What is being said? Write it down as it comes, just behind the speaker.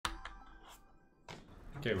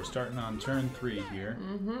Okay, we're starting on turn 3 here.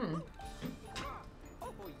 Mm-hmm.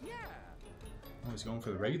 Oh, he's going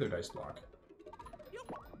for the regular dice block.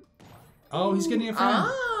 Oh, he's getting a friend.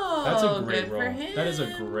 Oh, that's a great good roll. for him. That is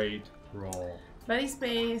a great roll. Buddy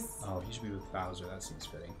space. Oh, he should be with Bowser. That seems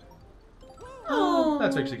fitting. Oh,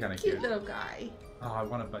 that's actually kind of cute. Cute little guy. Oh, I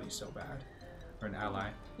want a buddy so bad. Or an ally.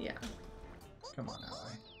 Yeah. Come on,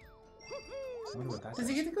 ally. I wonder what that Does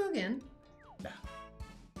he get to go again? Yeah.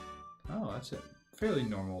 Oh, that's it. Fairly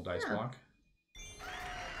normal dice block.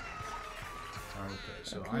 Okay,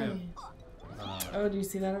 so I have... oh, do you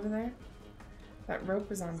see that over there? That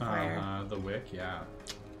rope is on fire. The wick, yeah.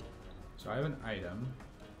 So I have an item.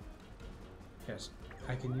 Yes,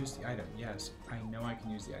 I can use the item. Yes, I know I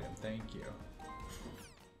can use the item. Thank you.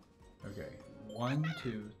 Okay, 1,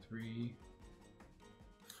 2, 3,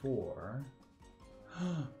 4.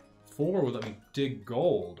 4 will let me dig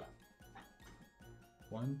gold.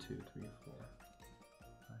 1, 2, 3, 4.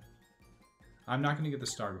 5. I'm not going to get the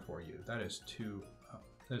star before you. That is too.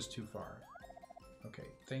 That is too far. Okay,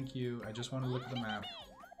 thank you. I just want to look at the map.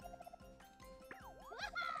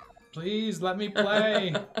 Please let me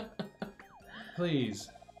play. Please.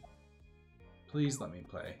 Please let me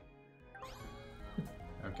play.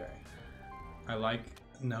 Okay. I like...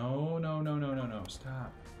 No, no, no, no, no, no.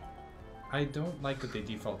 Stop. I don't like that they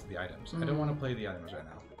default to the items. I don't want to play the items right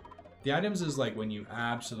now. The items is like when you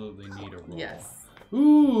absolutely need a roll. Yes.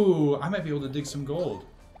 Ooh, I might be able to dig some gold.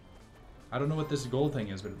 I don't know what this gold thing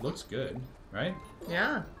is, but it looks good, right?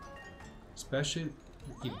 Yeah. Special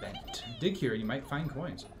event. Dig here, you might find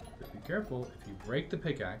coins. But be careful, if you break the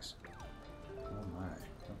pickaxe... Oh my,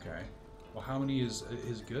 okay. Well, how many is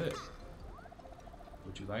good?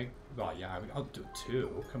 Would you like... Well, yeah, I'll do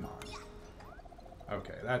 2. Come on.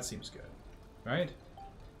 Okay, that seems good. Right?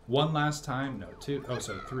 1 last time? No, 2. Oh,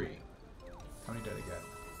 so 3. How many did I get?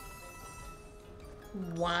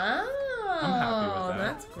 Wow. I'm happy with that.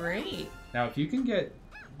 That's great. Now, if you can get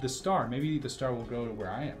the star, maybe the star will go to where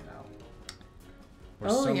I am now. Or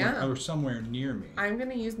somewhere, or somewhere near me. I'm going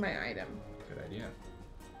to use my item. Good idea.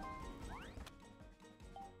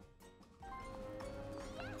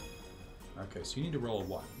 Okay, so you need to roll a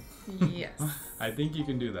 1. Yes. I think you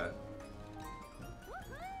can do that.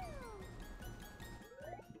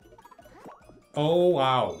 Oh,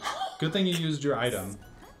 wow. Good thing you used your item.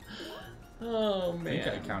 Oh, man. I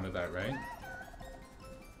think I counted that, right?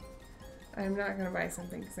 I'm not going to buy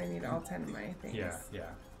something because I need all 10 of my things. Yeah,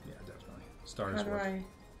 definitely. Stars How do work. I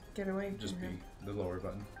get away Just from be him? the lower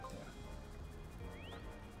button.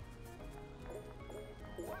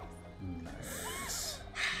 Yeah. Nice.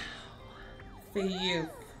 For you.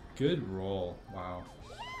 Good roll. Wow.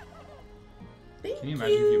 Thank Can you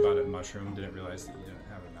imagine if you bought a mushroom, didn't realize that you didn't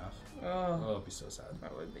have enough? Oh, it'd be so sad.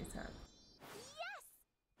 that would be sad.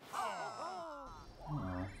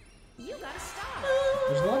 Aww. You got a star.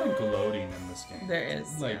 There's a lot of gloating in this game. There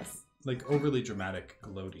is, like, yes. Like overly dramatic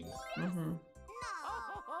gloating. Mm-hmm.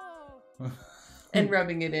 And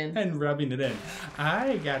rubbing it in. And rubbing it in.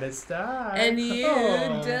 I got a star. And you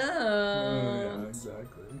don't. Oh, yeah,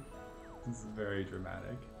 exactly. It's very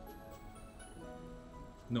dramatic.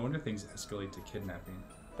 No wonder things escalate to kidnapping.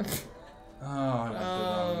 Oh, I went the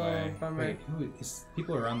wrong way. Bummer. Wait,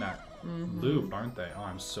 people are on that loop, aren't they? Oh,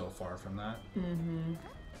 I'm so far from that. Mm-hmm.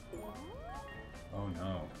 Oh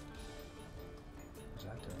no. What's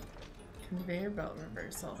that doing? Conveyor belt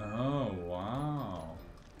reversal. Oh, wow.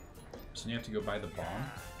 So you have to go buy the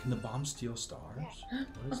bomb? Can the bomb steal stars?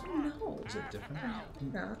 What is it? No. Is it different?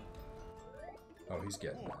 No. Oh, he's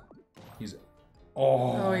getting that. He's...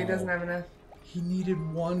 Oh, he doesn't have enough. He needed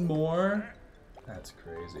 1 more? That's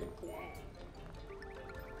crazy.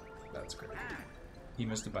 That's crazy. He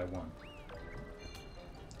missed it by 1.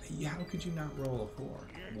 Yeah, how could you not roll a 4?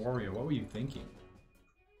 Wario, what were you thinking?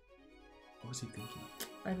 What was he thinking?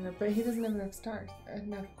 I don't know, but he doesn't have enough stars,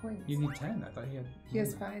 enough coins. You need 10. I thought he had... He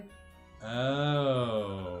has 5.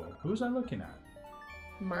 Oh. Who was I looking at?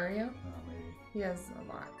 Mario? Oh, maybe. He has a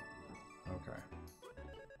lot. Okay.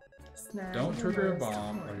 Snag Don't the trigger a most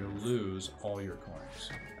bomb or coins. you'll lose all your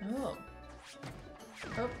coins. Oh.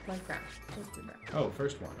 Oh, like that. Just do that. Oh,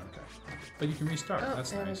 first one. Okay. But you can restart. Oh,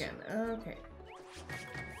 That's and nice. again. Okay.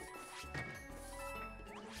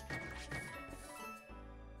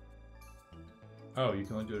 Oh, you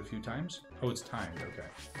can only do it a few times? Oh, it's timed. Okay.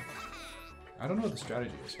 I don't know what the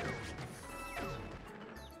strategy is here.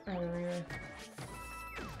 I don't either.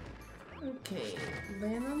 Okay.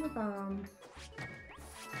 Land on the bomb.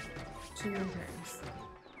 2 more times.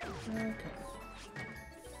 Okay.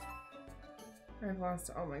 I've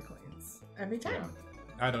lost all my coins. Every time.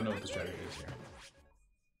 Yeah. I don't know what the strategy is here.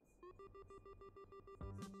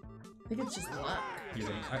 think it's just luck. You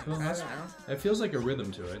think? I don't know. It feels like a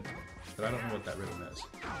rhythm to it, but I don't know what that rhythm is.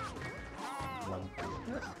 1.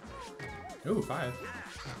 Ooh, 5.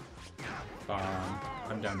 Bomb.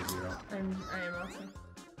 I'm down to 0. I am also.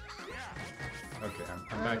 Okay,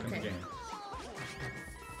 I'm back in the game.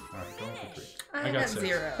 Alright, going for 3. I got 6.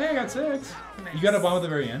 0. Hey, I got 6. Nice. You got a bomb at the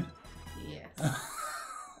very end? Yes.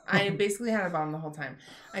 I basically had a bomb the whole time.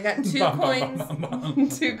 I got 2 Bomb, coins. bomb, bomb, bomb.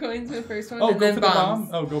 2 coins for the first one. Oh, and go then for bombs.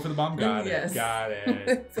 the bomb? Oh, go for the bomb? Got Yes. it. Got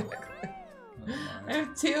it. Exactly. I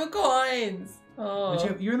have 2 coins. Oh.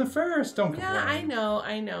 But you're in the first. Don't complain. Yeah, I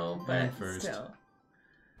know, I'm but first. still.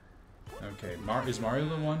 Okay, is Mario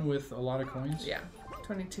the one with a lot of coins? Yeah,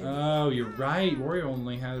 22. Oh, you're right. Wario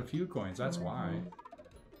only had a few coins. That's why.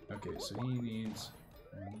 Okay, so he needs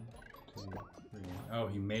 1, 2, 3. Oh,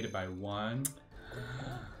 he made it by 1.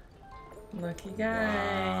 Lucky guy.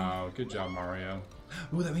 Wow, good job, Mario.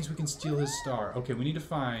 Ooh, that means we can steal his star. Okay, we need to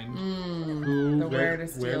find where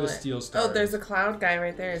to steal star. Oh, there's a cloud guy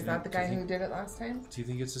right there. Is Do that you the guy think- who did it last time? Do you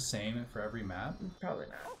think it's the same for every map? Probably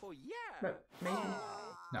not. Oh yeah. But maybe.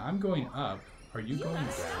 Now I'm going up. Are you going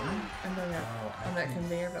down? I'm going up Oh, on that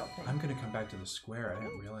conveyor belt thing. I'm gonna come back to the square. I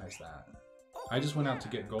didn't realize that. I just went out to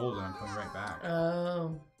get gold and I'm coming right back.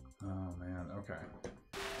 Oh. Oh man, okay.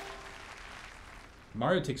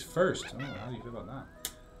 Mario takes first. Oh, how do you feel about that?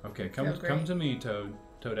 Okay, come to me, Toadette.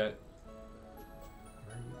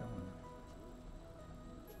 Where are you going?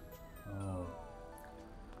 Oh.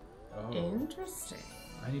 Oh. Interesting.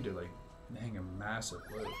 I need to like hang a massive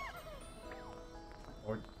loop.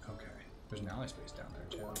 Or okay. There's an ally space down there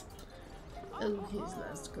too. Oh, he's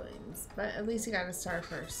lost coins. But at least he got a star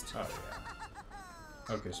first. Oh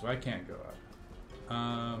yeah. Okay, so I can't go up.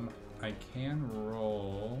 I can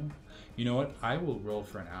roll. You know what? I will roll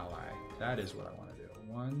for an ally. That is what I want to do.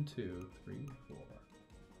 1, 2, 3, 4,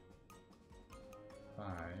 5.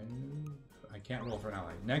 I can't roll for an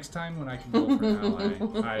ally. Next time when I can roll for an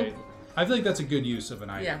ally, I feel like that's a good use of an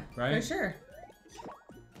item, Yeah, right? for sure.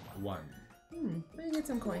 1. We can get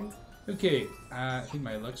some coins. Okay, I think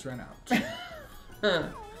my luck's run out.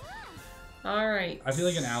 All right. I feel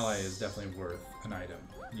like an ally is definitely worth an item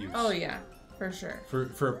use. Oh yeah, for sure.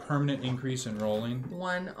 For a permanent increase in rolling.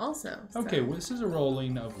 1 also. So. Okay, well, this is a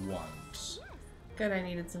rolling of 1s. Good, I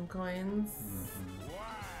needed some coins.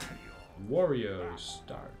 Wario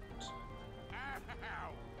start.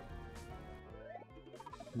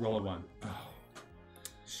 Roll a 1. Oh,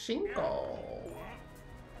 Shinko.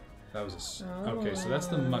 that was okay, so that's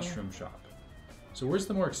the mushroom shop. So where's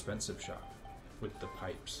the more expensive shop with the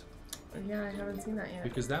pipes? Yeah, I haven't seen that yet.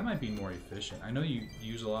 Because that might be more efficient. I know you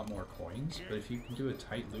use a lot more coins, but if you can do a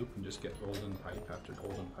tight loop and just get golden pipe after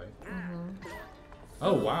golden pipe.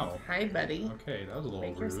 Oh, wow. Hi, buddy. Okay, that was a little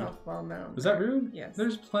Make rude. yourself well known. Was that rude? Yes.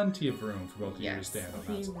 There's plenty of room for both of you to Yes, stand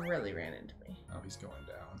on he that. really ran into me. Oh, he's going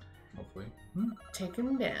down. Hopefully. Take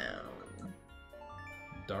him down.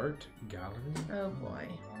 Dart gallery? Oh boy.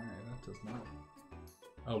 Alright, that does not.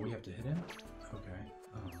 Oh, we have to hit him? Okay.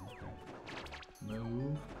 Oh, okay.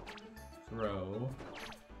 Move. Throw.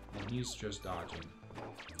 And he's just dodging.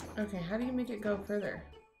 Okay, how do you make it go further?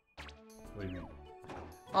 What do you mean?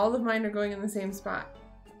 All of mine are going in the same spot.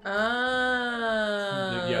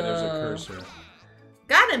 Oh. Yeah, there's a cursor.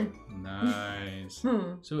 Got him! Nice.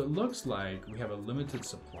 So it looks like we have a limited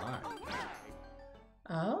supply.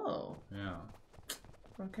 Oh. Yeah.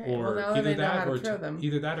 Okay. Or well, now that I either know how that to or throw them.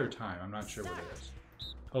 either that or time. I'm not sure what it is.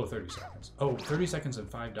 Oh, 30 seconds. Oh, 30 seconds and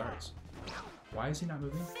 5 darts. Why is he not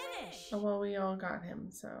moving? Oh, well, we all got him,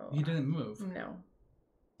 so... He didn't move. No.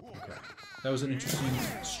 Okay. That was an interesting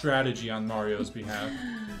strategy on Mario's behalf.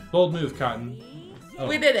 Bold move, Cotton. Oh.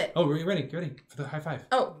 We did it! Oh, ready for the high five.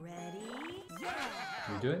 Oh!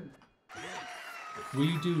 Can we do it?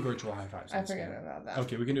 We do virtual high fives. I forgot about that.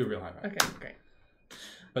 Okay, we can do a real high five. Okay, great.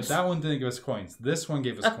 But that one didn't give us coins. This one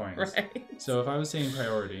gave us coins. Right. So if I was saying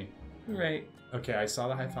priority... Right. Okay, I saw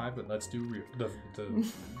the high five, but let's do the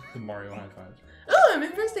Mario high five. Oh, I'm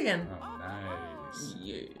in first again. Oh, nice.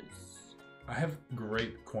 Yes. I have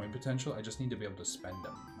great coin potential. I just need to be able to spend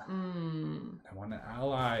them. I want an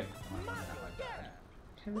ally. I want an ally bad.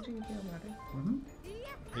 Can we drink your water?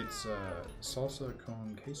 It's salsa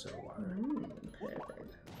con queso water.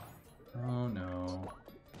 Perfect. Oh no.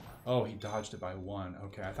 Oh, he dodged it by 1.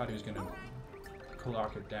 Okay, I thought he was gonna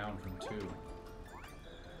clock it down from 2.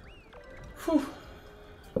 Whew.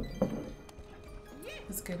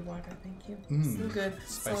 It's good water, thank you. Some good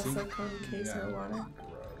Spicy? salsa con queso Yeah. water.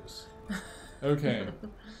 Gross. Okay.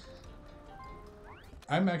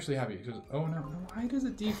 I'm actually happy because oh no, why does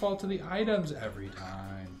it default to the items every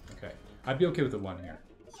time? Okay, I'd be okay with the 1 here.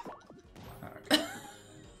 Okay.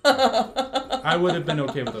 I would have been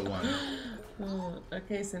okay with a 1.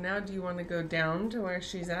 Okay, so now do you want to go down to where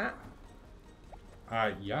she's at?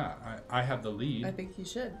 Yeah, I have the lead. I think you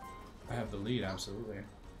should. I have the lead, absolutely.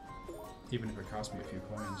 Even if it costs me a few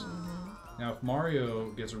coins. Now, if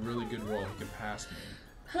Mario gets a really good roll, he can pass me.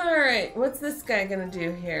 Alright, what's this guy gonna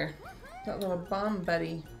do here? That little bomb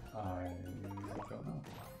buddy. I don't know.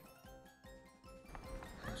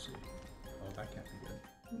 Let's see. Oh, that can't be good.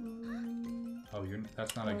 Oh,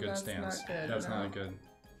 that's not a good stance. Not good, that's not a good.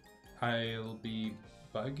 I'll be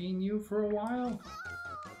bugging you for a while.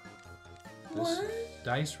 This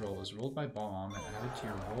dice roll is rolled by Bomb and added to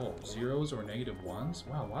your roll. 0s or -1s?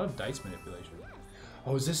 Wow, a lot of dice manipulation.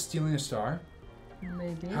 Oh, is this stealing a star?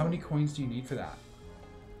 Maybe. How many coins do you need for that?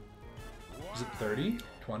 Is it 30?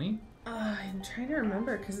 20? I'm trying to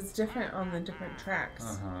remember because it's different on the different tracks.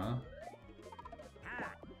 Uh-huh.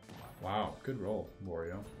 Wow, good roll,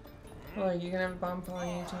 Wario. Well, are you gonna have a bomb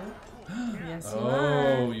following you too? Yes, you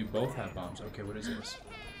are. Oh, you both have bombs. Okay, what is this?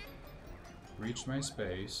 Reach my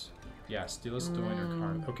space. Yeah, steal a coin or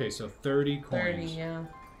card. Okay, so 30 coins. 30, yeah.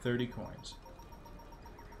 30 coins.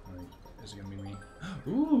 Right. Is it gonna be me?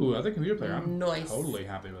 Ooh, other computer player. I'm Nice. totally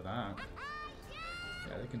happy with that.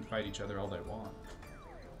 Yeah, they can fight each other all they want.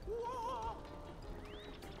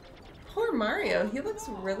 Poor Mario, he looks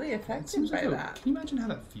really affected by that. Can you imagine how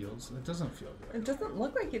that feels? It doesn't feel good. It doesn't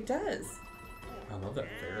look like it does. I love that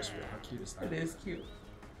Ferris wheel. How cute is that? It is cute.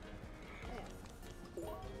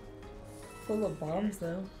 Full of bombs,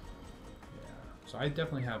 though. Yeah. So I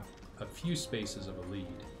definitely have a few spaces of a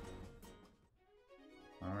lead.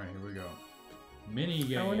 All right, here we go. Mini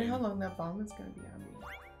game. I wonder how long that bomb is going to be on me.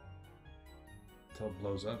 Until it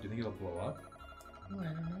blows up. Do you think it'll blow up? Oh, I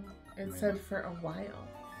don't know. It said for a while.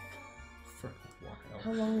 For a while.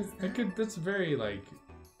 How long is that? That's very, like,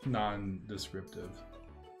 non-descriptive.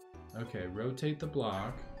 Okay, rotate the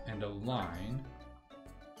block and align.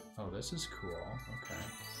 Oh, this is cool. Okay.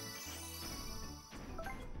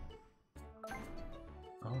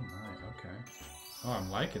 Oh my, okay. Oh, I'm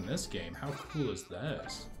liking this game. How cool is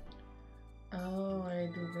this? Oh, I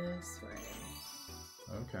do this way.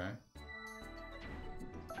 Okay.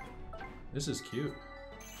 This is cute.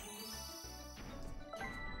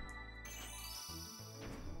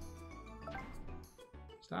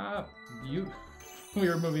 Stop! We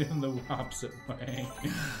were moving in the opposite way.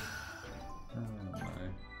 Oh my.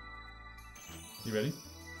 You ready?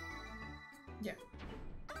 Yeah.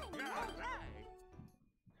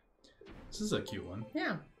 This is a cute one.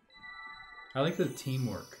 Yeah. I like the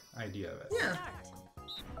teamwork idea of it. Yeah.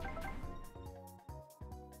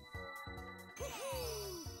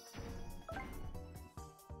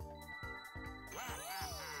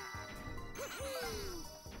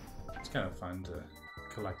 It's kind of fun to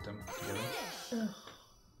collect them together. Ugh.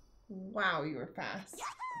 Wow, you were fast.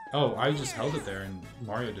 Oh, I just held it there and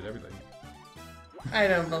Mario did everything. I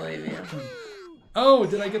don't believe you. Oh,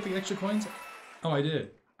 did I get the extra coins? Oh, I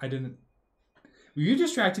did. I didn't. Were you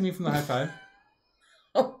distracting me from the high five?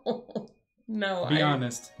 No, Be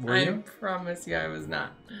honest. Were you? I promise you I was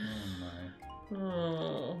not. Oh my.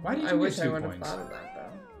 Oh, Why did you I get wish 2 I would have points? thought of that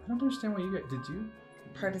though. I don't understand what you get. Did you?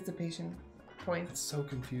 Participation points. It's so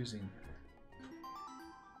confusing.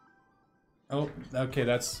 Oh, okay,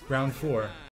 that's round 4.